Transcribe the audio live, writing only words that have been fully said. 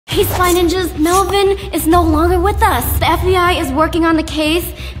Hey, Spy Ninjas, Melvin is no longer with us. The FBI is working on the case,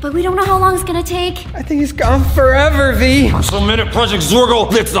 but we don't know how long it's gonna take. I think he's gone forever, V. So minute Project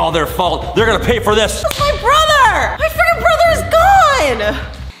Zorgo, it's all their fault. They're gonna pay for this. That's my brother! My freaking brother is gone!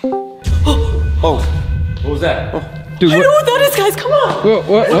 Oh, what was that? Oh, dude, I know what that is, guys, come on!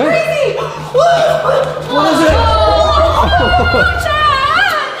 What? It's crazy! What is it?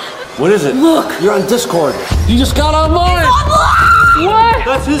 What is it? Look! You're on Discord. You just got online. What?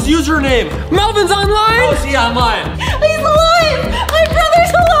 That's his username. Melvin's online? How is he online? He's alive! My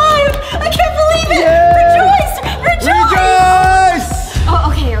brother's alive! I can't believe it! Yay! Rejoice! Oh,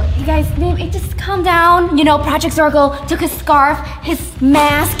 okay, you guys, just calm down. You know, Project Zorgo took his scarf, his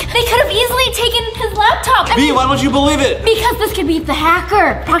mask. They could have easily taken his laptop. B, why don't you believe it? Because this could be the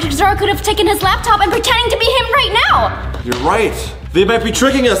hacker. Project Zorgo could have taken his laptop and pretending to be him right now. You're right. They might be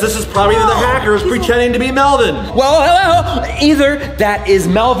tricking us. This is probably the hackers pretending to be Melvin. Well, either that is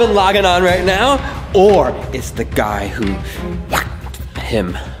Melvin logging on right now, or it's the guy who...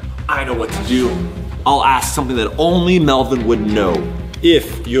 him. I know what to do. I'll ask something that only Melvin would know.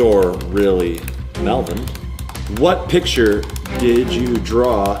 If you're really Melvin, what picture did you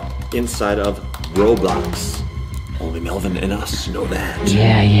draw inside of Roblox? Only Melvin and us know that.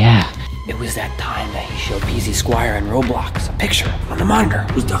 Yeah. It was that time that he showed PZ Squire in Roblox a picture on the monitor.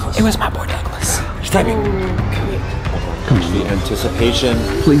 Who's Douglas? It was my boy Douglas. He's typing. The anticipation.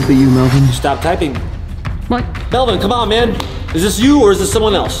 Please be you, Melvin. Stop typing. What? Melvin, come on, man. Is this you or is this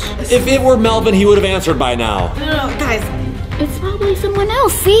someone else? If it were Melvin, he would have answered by now. No, guys. It's probably someone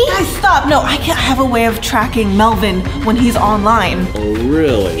else, see? Guys, stop. No, I have a way of tracking Melvin when he's online. Oh,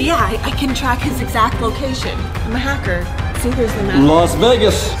 really? Yeah, I can track his exact location. I'm a hacker. See, there's the map. Las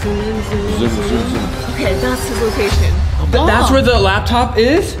Vegas. Zoom. Okay, that's his location. That's where the laptop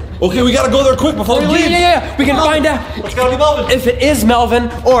is? Okay, we gotta go there quick before we leave. Yeah. We can find out. It's gotta be Melvin. If it is Melvin,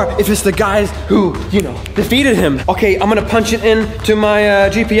 or if it's the guys who, defeated him. Okay, I'm gonna punch it in to my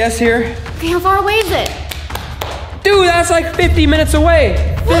GPS here. Okay, how far away is it? Dude, that's like 50 minutes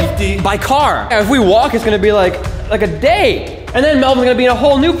away. 50? By car. If we walk, it's gonna be like a day. And then Melvin's gonna be in a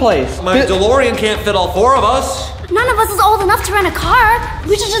whole new place. My DeLorean can't fit all four of us. None of us is old enough to rent a car.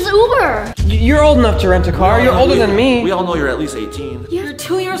 We should just Uber. You're old enough to rent a car. You're older than me. We all know you're at least 18. You're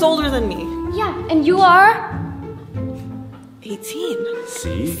 2 years older than me. Yeah, and you are? 18.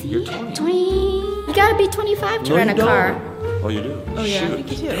 See? You're 20. 20. You gotta be 25 to rent a car. Oh, you do? Oh, yeah, I Shoot.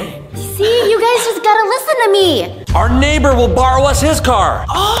 think you do. See, you guys just gotta listen to me. Our neighbor will borrow us his car.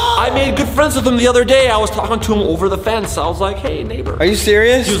 Oh. I made good friends with him the other day. I was talking to him over the fence. I was like, hey, neighbor. Are you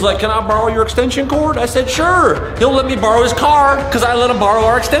serious? He was like, can I borrow your extension cord? I said, sure. He'll let me borrow his car because I let him borrow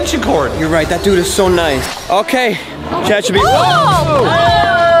our extension cord. You're right, that dude is so nice. Okay, Chad should be. Oh!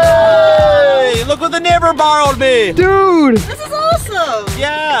 Hey, look what the neighbor borrowed me. Dude! This is awesome.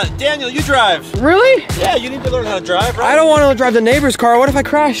 Yeah, Daniel, you drive. Really? Yeah, you need to learn how to drive, right? I don't want to drive the neighbor's car. What if I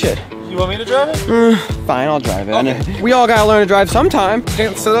crash it? You want me to drive it? Fine, I'll drive it. Okay. We all gotta learn to drive sometime.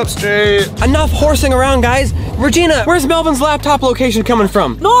 Can't sit up straight. Enough horsing around, guys. Regina, where's Melvin's laptop location coming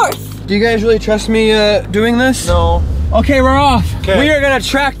from? North. Do you guys really trust me doing this? No. Okay, we're off. Okay. We are gonna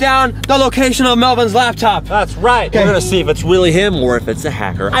track down the location of Melvin's laptop. That's right. Okay. We're gonna see if it's really him or if it's a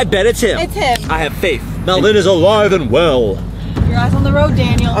hacker. I bet it's him. It's him. I have faith. Melvin is alive and well. Your eyes on the road,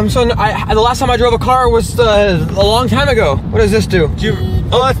 Daniel. The last time I drove a car was a long time ago. What does this do?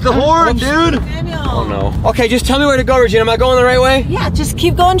 Oh, that's the horn, dude. Daniel. Oh no. Okay, just tell me where to go, Regina. Am I going the right way? Yeah, just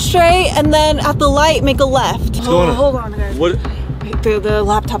keep going straight and then at the light, make a left. Hold on, guys. What? Wait, the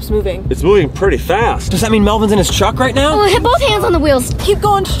laptop's moving. It's moving pretty fast. Does that mean Melvin's in his truck right now? Oh, hit both hands on the wheels. Keep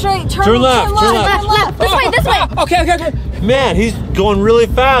going straight. Turn left, turn left. Left. This way, this way. Okay. Man, he's going really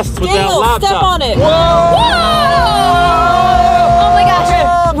fast with that Daniel, laptop. step on it. Whoa! Oh my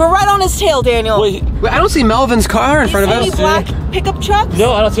gosh. We're right on his tail, Daniel. Wait, Wait, I don't see Melvin's car in front of Any us. black pickup trucks?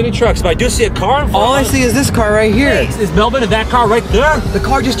 no, I don't see any trucks, but I do see a car in front All I of us. see is this car right here. Is Melvin in that car right there? The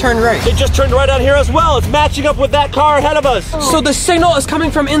car just turned right. It just turned right out here as well. It's matching up with that car ahead of us. So the signal is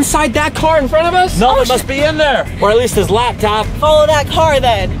coming from inside that car in front of us? Melvin must be in there. Or at least his laptop. Follow that car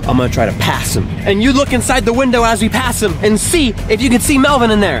then. I'm gonna try to pass him. And you look inside the window as we pass him and see if you can see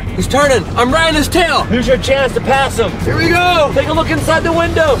Melvin in there. He's turning. I'm riding his tail. Here's your chance to pass him. Here we go. Take a look inside the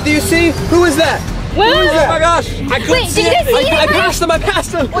window. Do you see? Who is that? Where? Oh my gosh. I couldn't Wait, see did you guys it. see I it? passed him. I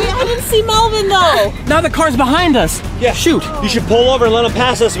passed him. Wait, I didn't see Melvin though. Now the car's behind us. Yeah. Shoot. You should pull over and let him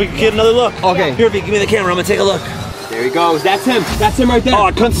pass us so we can get another look. Okay. Here, V, give me the camera. I'm gonna take a look. There he goes. That's him. That's him right there. Oh,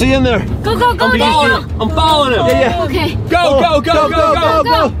 I couldn't see in there. Go, go, go, I'm following him. I'm following him. Yeah. Okay. Go.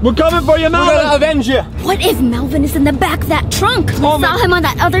 We're coming for you, We're Melvin. gonna avenge you. What if Melvin is in the back of that trunk? We saw him on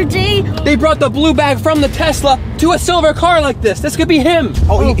that other day. They brought the blue bag from the Tesla to a silver car like this. This could be him.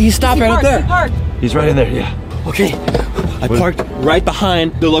 Oh, he stopped right up there. He's right in there, yeah. Okay. I parked right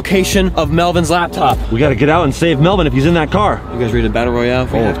behind the location of Melvin's laptop. We gotta get out and save Melvin if he's in that car. You guys ready to battle royale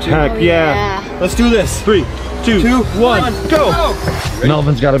if we have to? Heck yeah. Let's do this. 3, 2, 1, go.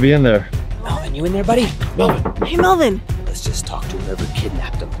 Melvin's gotta be in there. Melvin, you in there, buddy? Melvin. Hey, Melvin. Let's just talk to whoever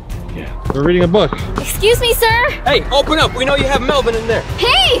kidnapped him. Yeah. We're reading a book. Excuse me, sir. Hey, open up. We know you have Melvin in there.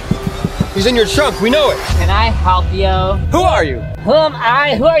 Hey! He's in your trunk. We know it. Can I help you? Who are you? Who am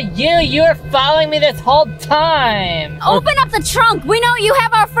I? Who are you? You were following me this whole time. Open up the trunk. We know you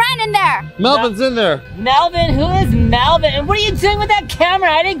have our friend in there. Melvin's in there. Melvin? Who is Melvin? And what are you doing with that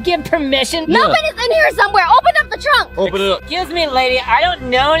camera? I didn't give permission. Melvin is in here somewhere. Open up the trunk. Open it up. Excuse me, lady. I don't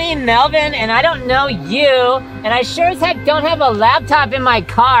know any Melvin, and I don't know you. And I sure as heck don't have a laptop in my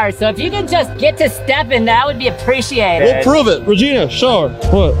car. So if you could just get to stepping, that would be appreciated. We'll prove it. Regina, show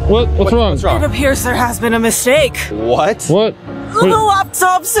her. What's wrong? What's wrong? It appears there has been a mistake. What? What? The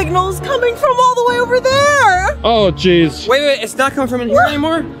laptop signal's coming from all the way over there. Oh, jeez. Wait, it's not coming from in here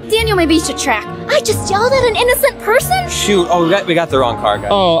anymore? Daniel, maybe you should track. I just yelled at an innocent person. Shoot. Oh, we got the wrong car, guys.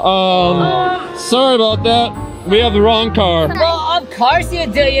 Oh, sorry about that. We have the wrong car. Well, of course you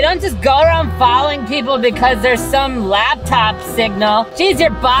do. You don't just go around following people because there's some laptop signal. Jeez, you're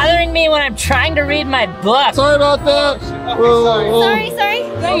bothering me when I'm trying to read my book. Sorry about that. Sorry.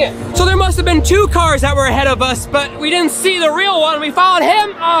 Dang it. So there must have been 2 cars that were ahead of us, but we didn't see the real one. We followed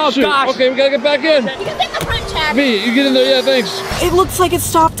him. Oh, Shoot. gosh. Okay, we gotta get back in. You can take the front, Chad. V, you get in there. Yeah, thanks. It looks like it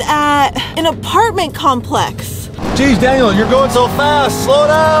stopped at an apartment complex. Jeez, Daniel, you're going so fast. Slow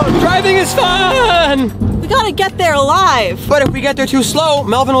down. Driving is fun. We gotta get there alive. But if we get there too slow,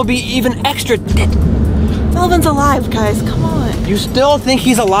 Melvin will be even extra dead. Melvin's alive, guys. Come on. You still think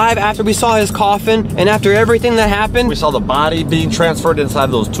he's alive after we saw his coffin and after everything that happened? We saw the body being transferred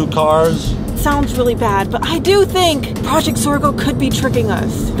inside those 2 cars. Sounds really bad, but I do think Project Zorgo could be tricking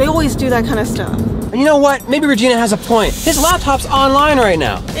us. They always do that kind of stuff. And you know what? Maybe Regina has a point. His laptop's online right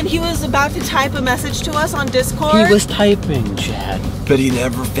now. And he was about to type a message to us on Discord. He was typing, Chad. But he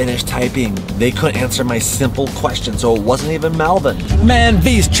never finished typing. They couldn't answer my simple question, so it wasn't even Melvin. Man,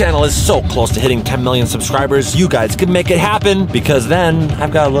 V's channel is so close to hitting 10 million subscribers. You guys can make it happen, because then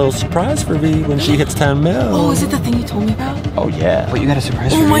I've got a little surprise for V when she hits 10 mil. Oh, is it the thing you told me about? Oh, yeah. What, you got a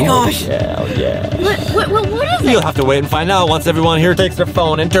surprise for Oh me? my gosh. Yeah, oh, yeah. What is it? You'll have to wait and find out once everyone here takes their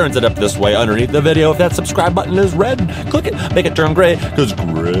phone and turns it up this way underneath the video. If that subscribe button is red, click it, make it turn gray, because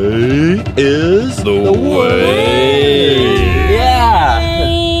gray is the way. Yeah.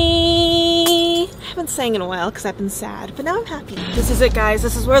 I haven't sang in a while because I've been sad, but now I'm happy. This is it, guys.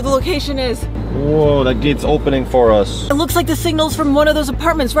 This is where the location is. Whoa, that gate's opening for us. It looks like the signal's from one of those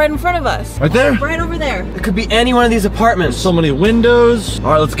apartments right in front of us. Right there? Right over there. It could be any one of these apartments. So many windows.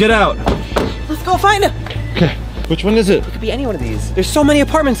 All right, let's get out. Let's go find it. Okay, which one is it? It could be any one of these. There's so many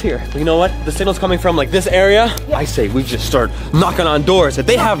apartments here. You know what? The signal's coming from like this area. I say we just start knocking on doors. If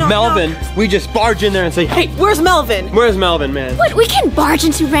they have knock, Melvin, we just barge in there and say, hey, Where's Melvin? where's Melvin, man? What? We can barge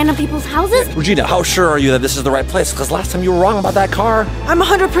into random people's houses? Regina, how sure are you that this is the right place? Because last time you were wrong about that car. I'm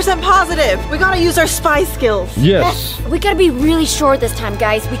 100% positive. We gotta use our spy skills. Yes. We gotta be really sure this time,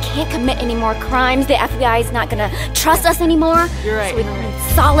 guys. We can't commit any more crimes. The FBI is not gonna trust us anymore. You're right. So we need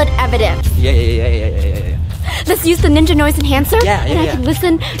solid evidence. Yeah. Let's use the ninja noise enhancer. Yeah, and I yeah. can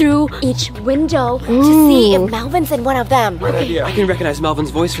listen through each window to see if Melvin's in one of them. Great idea. I can recognize Melvin's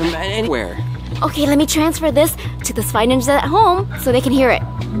voice from anywhere. Okay, let me transfer this to the spy ninjas at home so they can hear it.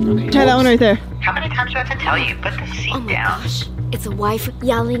 Try that one right there. How many times do I have to tell you? Put the seat Oh my down. gosh. It's a wife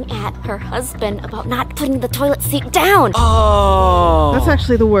yelling at her husband about not putting the toilet seat down. Oh. That's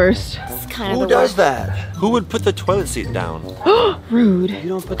actually the worst. It's kind of Who the does worst. that? Who would put the toilet seat down? Rude.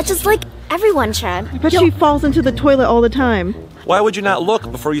 Just like everyone, Chad. But she falls into the toilet all the time. Why would you not look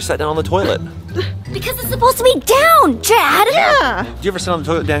before you sat down on the toilet? Because it's supposed to be down, Chad. Yeah. Do you ever sit on the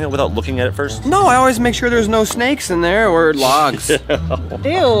toilet, Daniel, without looking at it first? No, I always make sure there's no snakes in there or logs. Ew.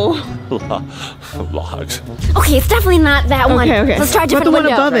 Logs. Okay, it's definitely not that one. Okay. Let's try a What different the one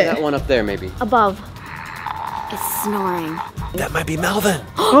window. above it? That one up there, maybe. Above. It's snoring. That might be Melvin.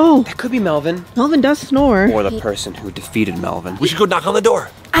 Oh, That could be Melvin. Melvin does snore. Or the person who defeated Melvin. We should go knock on the door.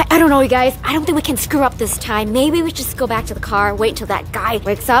 I don't know, you guys. I don't think we can screw up this time. Maybe we just go back to the car, wait until that guy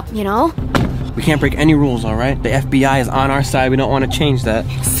wakes up, you know? We can't break any rules, all right? The FBI is on our side. We don't want to change that.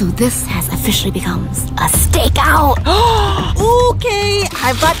 So this has officially become a stakeout. Okay,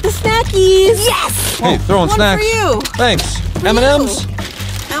 I've got the snackies. Yes! Hey, throwing One snacks. for you. Thanks. M&M's.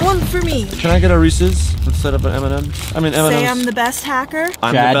 That one for me. Can I get a Reese's instead of an M&M? I mean M&M's. Say I'm the best hacker.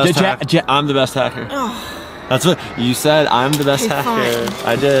 I'm the best hacker. I'm the best hacker. That's what you said. I'm the best Okay, hacker. fine.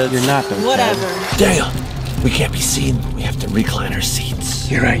 I did. You're not the Whatever. Daniel, we can't be seen. We have to recline our seats.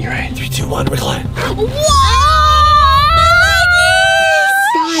 You're right, you're right. 3, 2, 1, recline.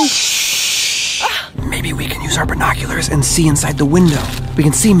 Maybe we can use our binoculars and see inside the window. We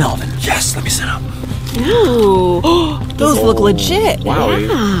can see Melvin. Yes, let me sit up. Ooh, those look legit. Wow.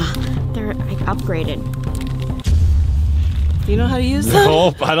 They're like upgraded. Do you know how to use them?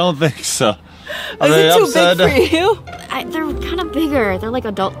 Nope, I don't think so. Are Is they it too upside big for you? They're kind of bigger. They're like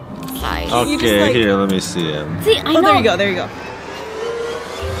adult size. You just, Okay, like- here, let me see him. See, I know. Oh, there you go, there you go.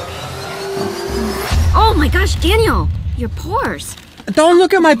 Oh my gosh, Daniel, your pores. Don't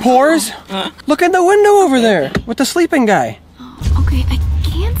look at my pores. Look at the window over there with the sleeping guy. Okay, I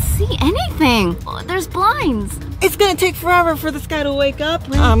can't see anything. Oh, there's blinds. It's gonna take forever for this guy to wake up.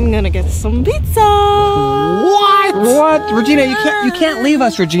 I'm gonna get some pizza. What? Regina, you can't leave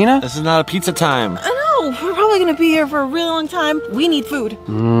us, Regina. This is not a pizza time. I know, we're probably gonna be here for a really long time. We need food.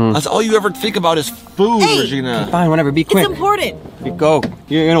 That's all you ever think about is food, Hey. Regina. Fine, whatever. Be It's quick. important. You go.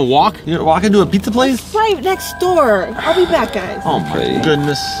 You're gonna walk? You're walking to a pizza place? Right next door. I'll be back, guys. Oh my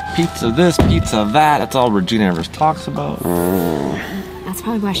goodness. Pizza this, pizza that. That's all Regina ever talks about. That's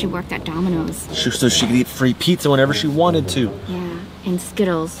probably why she worked at Domino's. So she could eat free pizza whenever she wanted to. Yeah, and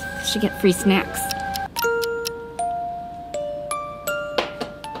Skittles. She get free snacks.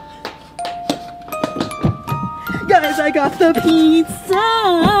 Guys, I got the pizza.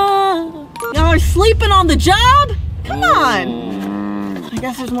 Y'all are sleeping on the job? Come on. I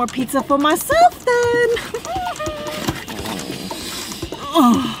guess there's more pizza for myself then.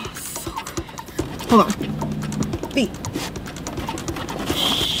 Oh, so good. Hold on. Wait.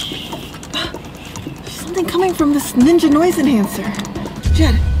 There's something coming from this ninja noise enhancer.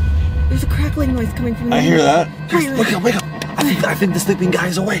 Jed, there's a crackling noise coming from the I hear that. Hurry, Wake up, wake up. I think the sleeping guy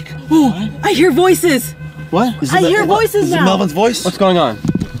is awake. Oh, I hear voices. What? Is I hear voices Is it now. Melvin's voice? What's going on?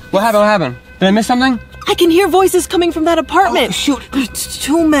 What happened? What happened? Did I miss something? I can hear voices coming from that apartment. Oh, shoot. There's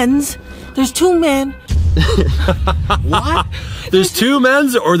two men's. There's two men. What? There's two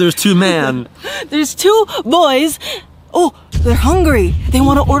men's or there's two man? There's two boys. Oh, they're hungry. They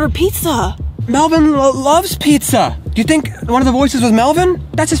want to order pizza. Melvin loves pizza. Do you think one of the voices was Melvin?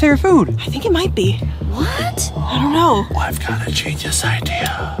 That's his favorite food. I think it might be. What? I don't know. I've got to change this idea.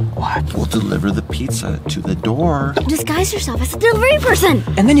 What? We'll deliver the pizza to the door. Disguise yourself as a delivery person.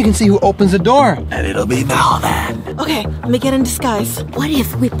 And then you can see who opens the door. And it'll be Melvin. Okay, let me get in disguise. What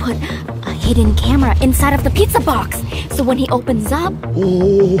if we put a hidden camera inside of the pizza box? So when he opens up,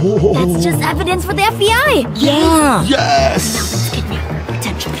 that's just evidence for the FBI. Yeah. Yes! Let's get their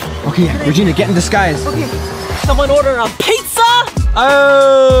attention. Okay, Regina, get in disguise. Okay, someone order a pizza?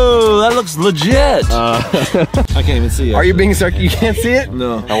 Oh, that looks legit. I can't even see it. Are you being sarcastic? You can't see it?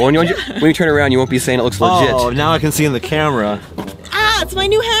 No. Oh, when you turn around, you won't be saying it looks legit. Oh, now I can see in the camera. Ah, it's my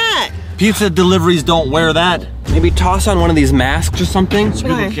new hat. Pizza deliveries don't wear that. Maybe toss on one of these masks or something. So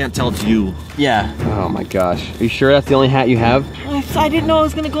people can't tell it's you. Yeah. Oh my gosh. Are you sure that's the only hat you have? I didn't know I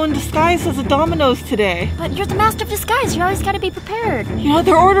was gonna go in disguise as a Domino's today. But you're the master of disguise. You always got to be prepared. You know,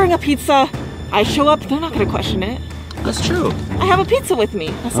 they're ordering a pizza. I show up, they're not gonna question it. That's true. I have a pizza with me.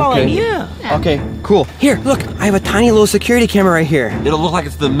 That's all I Okay. need. Yeah. Okay, cool. Here, look, I have a tiny little security camera right here. It'll look like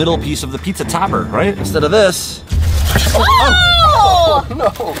it's the middle piece of the pizza topper, right? Instead of this.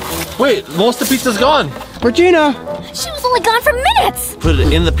 Oh! Wait, most of the pizza's gone. Regina! She was only gone for minutes. Put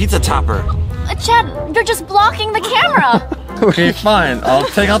it in the pizza topper. Chad, you're just blocking the camera. Okay, fine. I'll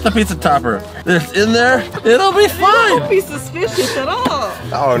take out the pizza topper. It's in there. It'll be fine. Don't be suspicious at all.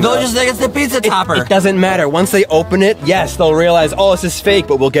 Oh They'll just think it's the pizza topper. It doesn't matter. Once they open it, yes, they'll realize, oh, this is fake,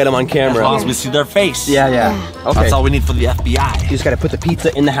 but we'll get them on As camera. long as we see their face. Yeah. Okay. That's all we need for the FBI. You just gotta put the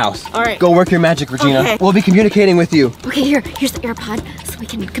pizza in the house. All right. Go work your magic, Regina. Okay. We'll be communicating with you. Okay, here's the AirPod so we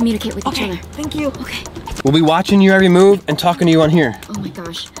can communicate with each Okay, other. thank you. Okay. We'll be watching you every move and talking to you on here. Oh my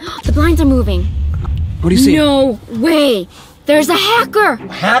gosh. The blinds are moving. What do you see? No way. There's a hacker.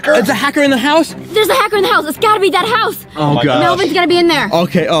 Hacker? It's a hacker in the house? There's a hacker in the house. It's gotta be that house. Oh, my gosh. Melvin's gonna be in there.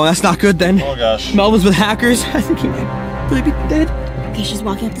 Okay, that's not good then. Oh gosh. Melvin's with hackers. I think he might really be dead. Okay, she's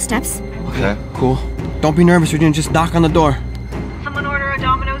walking up the steps. Okay. Cool. Don't be nervous, Regina. Just knock on the door. Someone order a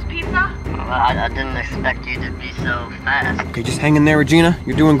Domino's pizza? Well, I didn't expect you to be so fast. Okay, just hang in there, Regina.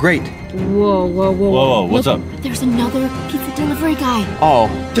 You're doing great. Whoa, whoa, whoa. Whoa, what's up? There's another pizza delivery guy. Oh,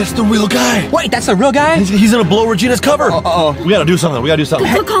 That's the real guy. wait, that's the real guy? He's gonna blow Regina's cover. Uh-oh. We gotta do something.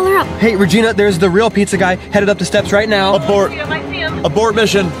 Go call her up. Hey, Regina, there's the real pizza guy headed up the steps right now. Abort. Abort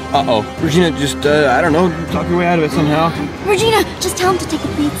mission. Uh-oh. Regina, just, I don't know, talk your way out of it somehow. Regina, just tell him to take the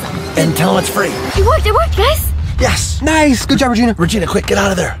pizza. And tell him it's free. It worked, guys. Yes. Nice. Good job, Regina. Regina, quick, get out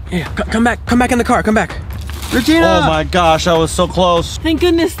of there. Yeah, come back in the car. Come back. Regina! Oh my gosh, I was so close. Thank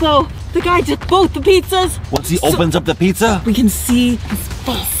goodness, though. The guy took both the pizzas. Once he opens up the pizza, We can see his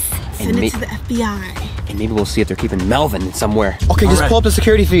face. Send And it to the FBI. And maybe we'll see if they're keeping Melvin somewhere. Okay, just right. pull up the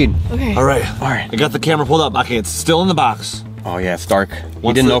security feed. Okay. all right. All right. I got the camera pulled up. Okay, it's still in the box. Oh yeah, it's dark. We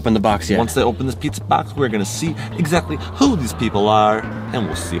Once didn't the- open the box yet. Once they open this pizza box, we're gonna see exactly who these people are, and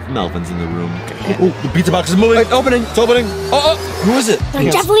we'll see if Melvin's in the room. Oh, the pizza box is moving. It's opening. It's opening. Oh, who is it? They're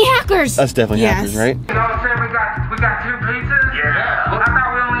definitely hackers. That's definitely Yes. happens, right? You know what I'm saying? We got 2 pizzas? Yeah. I thought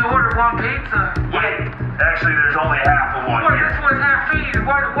we only ordered 1 pizza. Wait, actually, there's only half of one What, here. this one's half feed.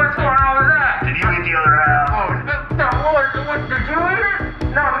 What's going on with that? Did you eat the other half? Oh, what, did you eat it?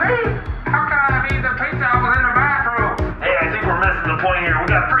 No, me? How can I have eaten the pizza? I was in the bathroom. Hey, I think we're missing the point here. We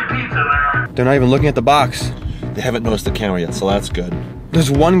got 3 pizza now. They're not even looking at the box. They haven't noticed the camera yet, so that's good. There's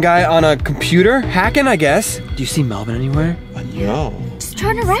one guy on a computer hacking, I guess. Do you see Melvin anywhere? No. Just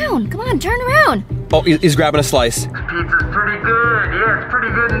turn around. Come on, turn around. Oh, he's grabbing a slice. This pizza's pretty good. Yeah, it's pretty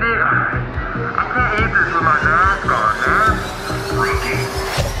good indeed. I can't eat this with my mask on, man.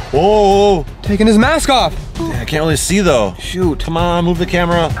 Whoa. Taking his mask off. I can't really see though. Shoot. Come on, move the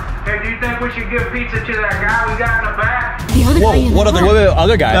camera. Hey, do you think we should give pizza to that guy we got in the back? The other guy in the what front. other? What about the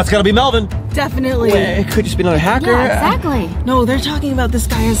other guy? That's gotta be Melvin. Definitely. It could just be another hacker. Yeah, exactly. No, they're talking about this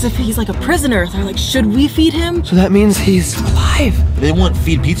guy as if he's like a prisoner. They're like, should we feed him? So that means he's alive. They won't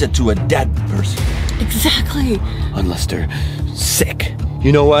feed pizza to a dead person. Exactly. Unless they're sick.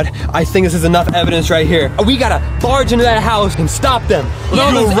 You know what? I think this is enough evidence right here. We gotta barge into that house and stop them.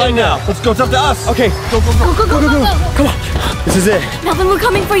 Let's go right now. Let's go. It's up to us. Okay, Go. come on. This is it. Melvin, we're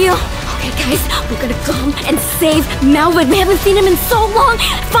coming for you. Okay, guys, we're gonna go and save Melvin. We haven't seen him in so long.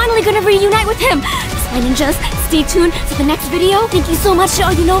 Finally gonna reunite with him. Spy Ninjas, stay tuned for the next video. Thank you so much to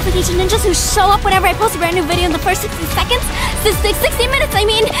all you notification ninjas who show up whenever I post a brand new video in the first 60 seconds. 60 minutes, I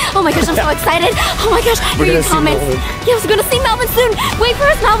mean. Oh my gosh, I'm so excited. Oh my gosh, We're read your gonna see comments. Melvin. Yes, we're gonna see Melvin soon. Wait for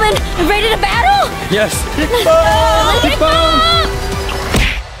us, Melvin. Ready to battle? Yes. Big Bone!